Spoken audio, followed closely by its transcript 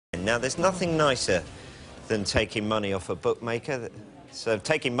again. Now, there's nothing nicer than taking money off a bookmaker. So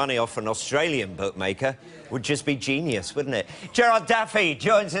taking money off an Australian bookmaker would just be genius, wouldn't it? Gerard Daffy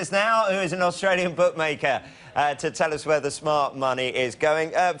joins us now, who is an Australian bookmaker, to tell us where the smart money is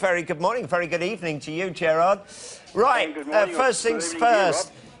going. Very good morning, very good evening to you, Gerard. Right, first things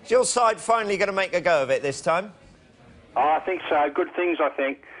first, is your side finally going to make a go of it this time? Oh, I think so. Good things, I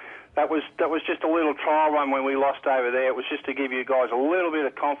think. That was just a little trial run when we lost over there. It was just to give you guys a little bit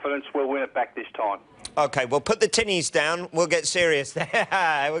of confidence. We'll win it back this time. OK, well, put the tinnies down. We'll get serious there.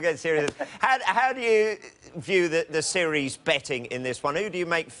 We'll get serious. How do you view the series betting in this one? Who do you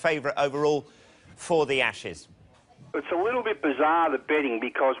make favourite overall for the Ashes? It's a little bit bizarre, the betting,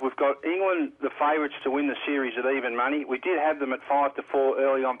 because we've got England, the favourites, to win the series at even money. We did have them at 5-4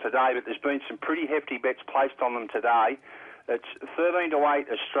 early on today, but there's been some pretty hefty bets placed on them today. It's 13-8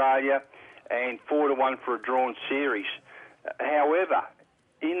 Australia and 4-1 for a drawn series. However,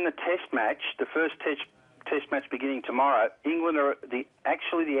 in the Test match, the first Test match beginning tomorrow, England are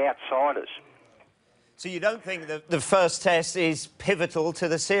actually the outsiders. So you don't think that the first Test is pivotal to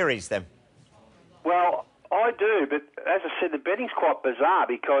the series, then? Well, I do, but as I said, the betting's quite bizarre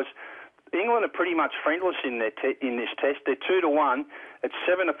because England are pretty much friendless in this Test. They're 2-1. It's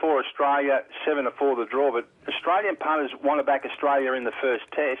 7-4 Australia, 7-4 the draw. But Australian punters want to back Australia in the first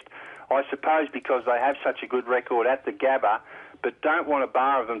Test, I suppose, because they have such a good record at the Gabba, but don't want a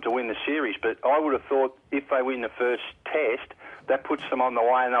bar of them to win the series. But I would have thought if they win the first Test, that puts them on the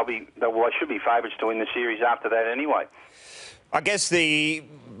way, and they should be favourites to win the series after that anyway. I guess the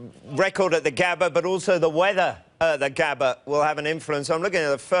record at the Gabba, but also the weather at the Gabba will have an influence. I'm looking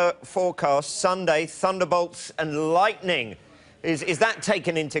at the forecast. Sunday, thunderbolts and lightning. Is that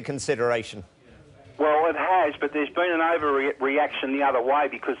taken into consideration? Well, it has, but there's been an overreaction the other way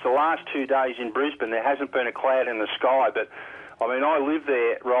because the last 2 days in Brisbane, there hasn't been a cloud in the sky. But, I mean, I live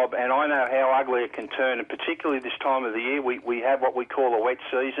there, Rob, and I know how ugly it can turn, and particularly this time of the year, we have what we call a wet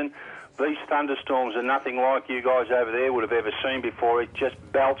season. These thunderstorms are nothing like you guys over there would have ever seen before. It just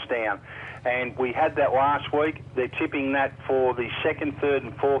belts down. And we had that last week. They're tipping that for the second, third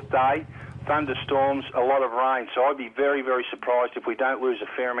and fourth day. Thunderstorms, a lot of rain. So I'd be very, very surprised if we don't lose a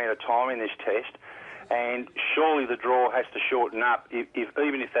fair amount of time in this Test. And surely the draw has to shorten up,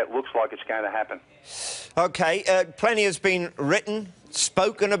 even if that looks like it's going to happen. OK, plenty has been written,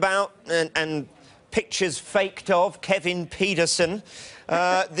 spoken about, and pictures faked of Kevin Pietersen.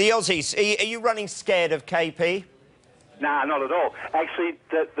 The Aussies, are you running scared of KP? No, not at all. Actually,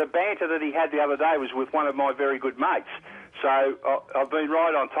 the banter that he had the other day was with one of my very good mates. So I've been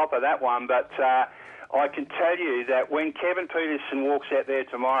right on top of that one, but I can tell you that when Kevin Pietersen walks out there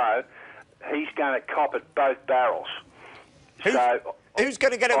tomorrow, he's going to cop at both barrels. Who's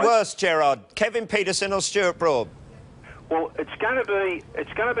going to get it worse, Gerard? Kevin Pietersen or Stuart Broad? Well, it's going to be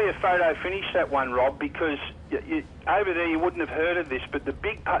a photo finish, that one, Rob, because over there you wouldn't have heard of this, but the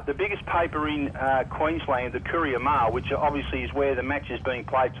biggest paper in Queensland, the Courier Mail, which obviously is where the match is being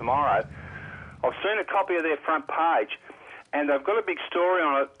played tomorrow, I've seen a copy of their front page, and they've got a big story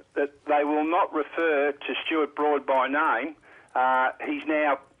on it that they will not refer to Stuart Broad by name. He's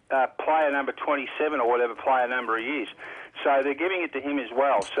now player number 27 or whatever player number he is. So they're giving it to him as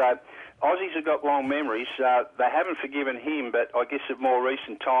well. So Aussies have got long memories. They haven't forgiven him, but I guess at more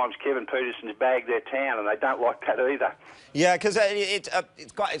recent times, Kevin Pietersen's bagged their town, and they don't like that either. Yeah, because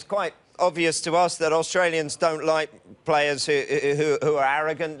it's quite obvious to us that Australians don't like players who are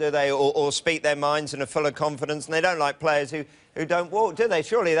arrogant, do they, or speak their minds and are full of confidence, and they don't like players who don't walk, do they?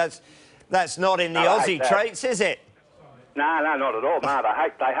 Surely that's not in the Aussie traits, is it? No, not at all. No,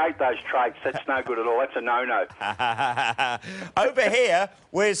 they hate those traits. That's no good at all. That's a no-no. Over here,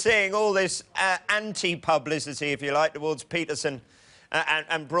 we're seeing all this anti-publicity, if you like, towards Pietersen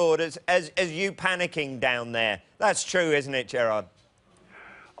and Broad as you panicking down there. That's true, isn't it, Gerard?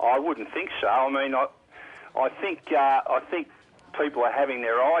 I wouldn't think so. I mean, I think people are having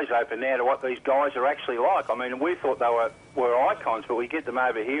their eyes open now to what these guys are actually like. I mean, we thought they were icons, but we get them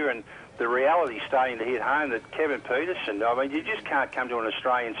over here and the reality's starting to hit home that Kevin Pietersen, I mean, you just can't come to an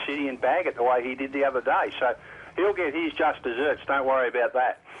Australian city and bag it the way he did the other day. So he'll get his just desserts. Don't worry about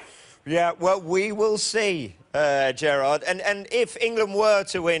that. Yeah, well, we will see, Gerard. And if England were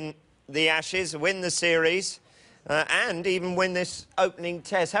to win the Ashes, win the series, and even win this opening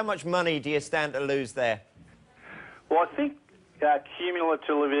Test, how much money do you stand to lose there? Well, I think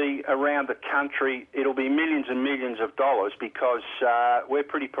cumulatively around the country, it'll be millions and millions of dollars because we're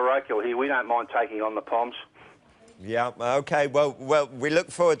pretty parochial here. We don't mind taking on the Poms. Yeah, OK. Well, we look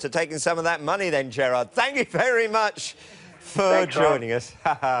forward to taking some of that money then, Gerard. Thank you very much for joining us.